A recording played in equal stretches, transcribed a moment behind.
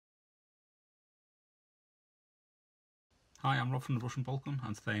Hi, I'm Rob from the Brush and Balkan,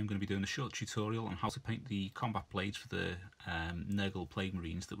 and today I'm going to be doing a short tutorial on how to paint the combat blades for the Nurgle Plague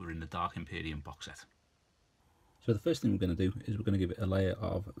Marines that were in the Dark Imperium box set. So the first thing we're going to do is we're going to give it a layer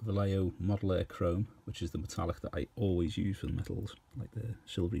of Vallejo Model Air Chrome, which is the metallic that I always use for the metals, like the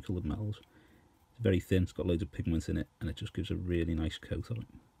silvery coloured metals. It's very thin, it's got loads of pigment in it, and it just gives a really nice coat on it.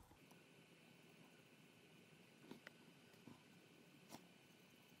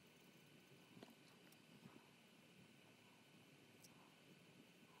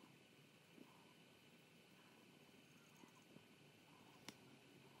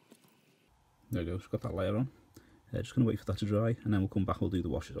 There we go, just got that layer on. Just going to wait for that to dry, and then we'll come back and we'll do the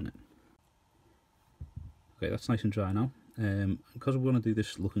washes on it. Okay, that's nice and dry now. Because we're going to do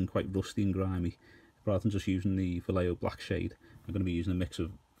this looking quite rusty and grimy, rather than just using the Vallejo black shade, I'm going to be using a mix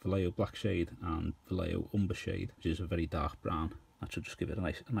of Vallejo black shade and Vallejo umber shade, which is a very dark brown. That should just give it a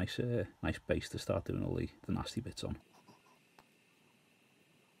nice base to start doing all the nasty bits on.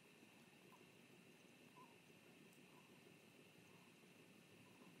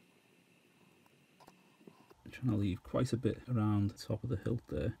 I'm trying to leave quite a bit around the top of the hilt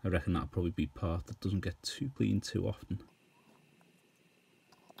there. I reckon that'll probably be part that doesn't get too clean too often.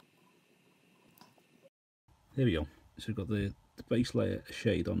 There we go. So we've got the base layer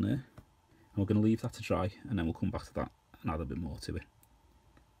shade on there, and we're going to leave that to dry, and then we'll come back to that and add a bit more to it.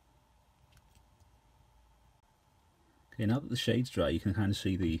 Okay, now that the shade's dry, you can kind of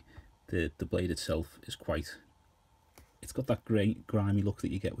see the blade itself is quite, it's got that grimy look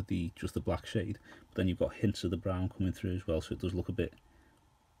that you get with just the black shade, but then you've got hints of the brown coming through as well, so it does look a bit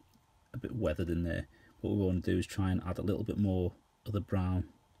weathered in there. What we want to do is try and add a little bit more of the brown,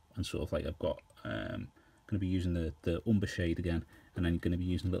 and sort of like I've got going to be using the umber shade again, and then going to be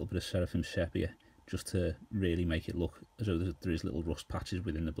using a little bit of Seraphim Sepia just to really make it look as though there is little rust patches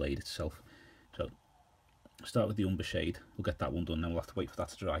within the blade itself. So start with the umber shade, we'll get that one done, then we'll have to wait for that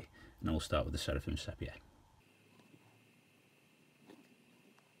to dry, and then we'll start with the Seraphim Sepia.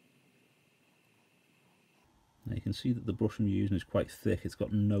 Now you can see that the brush I'm using is quite thick, it's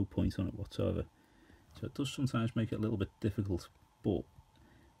got no point on it whatsoever, so it does sometimes make it a little bit difficult, but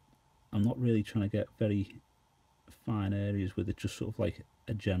I'm not really trying to get very fine areas with it, just sort of like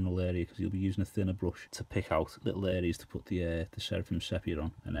a general area, because you'll be using a thinner brush to pick out little areas to put the Seraphim Sepia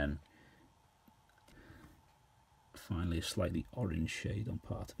on, and then finally a slightly orange shade on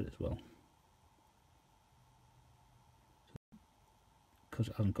part of it as well. Because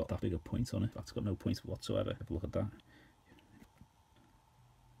it hasn't got that big a point on it, that's got no point whatsoever. Have a look at that.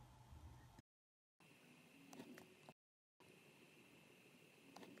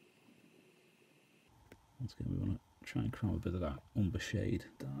 Once again, we want to try and cram a bit of that umber shade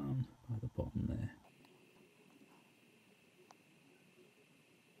down by the bottom there.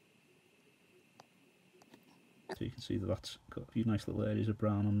 So you can see that that's got a few nice little areas of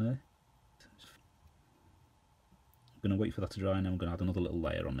brown on there. I'm going to wait for that to dry, and then I'm going to add another little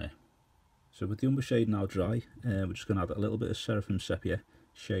layer on there. So with the umber shade now dry, we're just going to add a little bit of Seraphim Sepia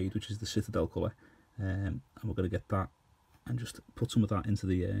shade, which is the Citadel colour, and we're going to get that and just put some of that into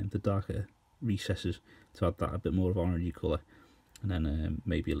the darker recesses to add that a bit more of orangey colour, and then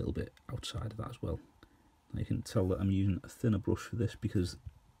maybe a little bit outside of that as well. Now you can tell that I'm using a thinner brush for this because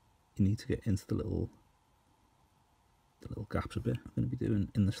you need to get into the little gaps a bit. I'm going to be doing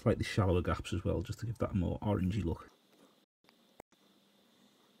in the slightly shallower gaps as well, just to give that a more orangey look.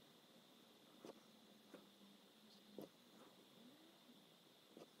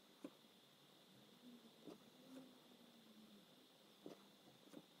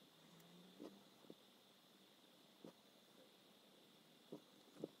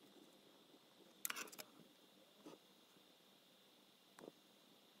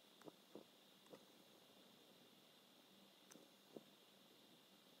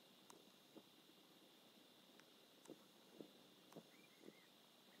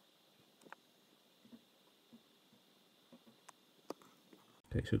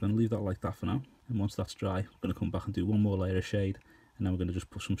 Okay, so we're going to leave that like that for now, and once that's dry, we're going to come back and do one more layer of shade, and then we're going to just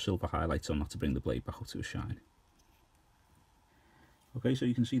put some silver highlights on that to bring the blade back up to a shine. Okay, so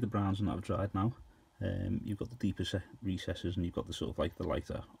you can see the browns on that have dried now. You've got the deeper recesses, and you've got the sort of like the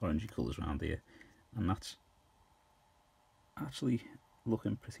lighter orangey colours around here, and that's actually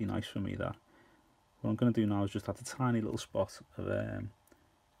looking pretty nice for me. That what I'm going to do now is just add a tiny little spot of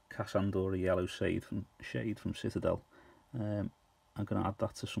Cassandora yellow shade from Citadel. I'm going to add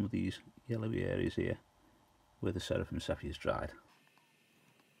that to some of these yellowy areas here where the Seraphim Sepia is dried.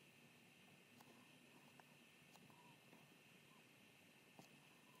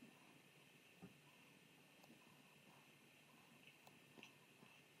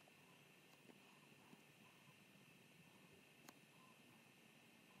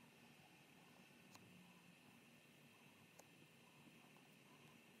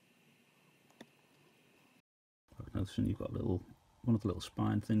 noticing you've got one of the little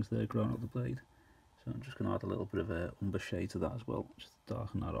spine things there growing out the blade. So I'm just going to add a little bit of a umber shade to that as well, just to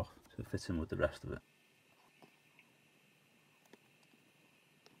darken that off so it fits in with the rest of it.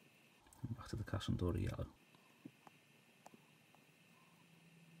 And back to the Casandora yellow.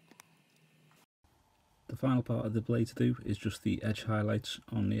 The final part of the blade to do is just the edge highlights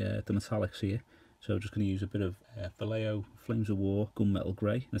on the metallics here. So I'm just going to use a bit of Vallejo Flames of War gunmetal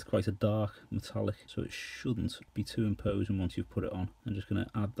grey, and it's quite a dark metallic, so it shouldn't be too imposing once you've put it on. I'm just going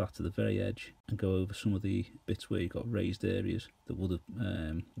to add that to the very edge and go over some of the bits where you've got raised areas that would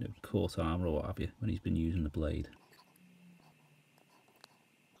have caught armour or what have you when he's been using the blade.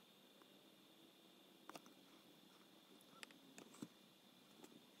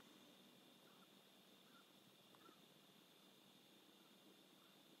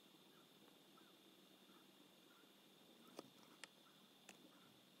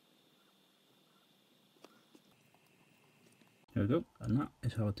 There we go, and that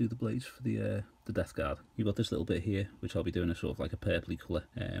is how I do the blades for the Death Guard. You've got this little bit here, which I'll be doing a sort of like a purpley colour,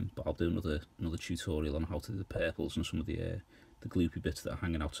 but I'll do another tutorial on how to do the purples and some of the gloopy bits that are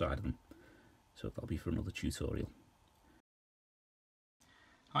hanging outside of them. So that'll be for another tutorial.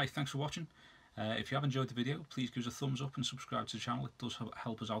 Hi, thanks for watching. If you have enjoyed the video, please give us a thumbs up and subscribe to the channel. It does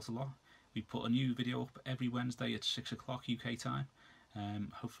help us out a lot. We put a new video up every Wednesday at 6 o'clock UK time.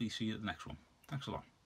 Hopefully see you at the next one. Thanks a lot.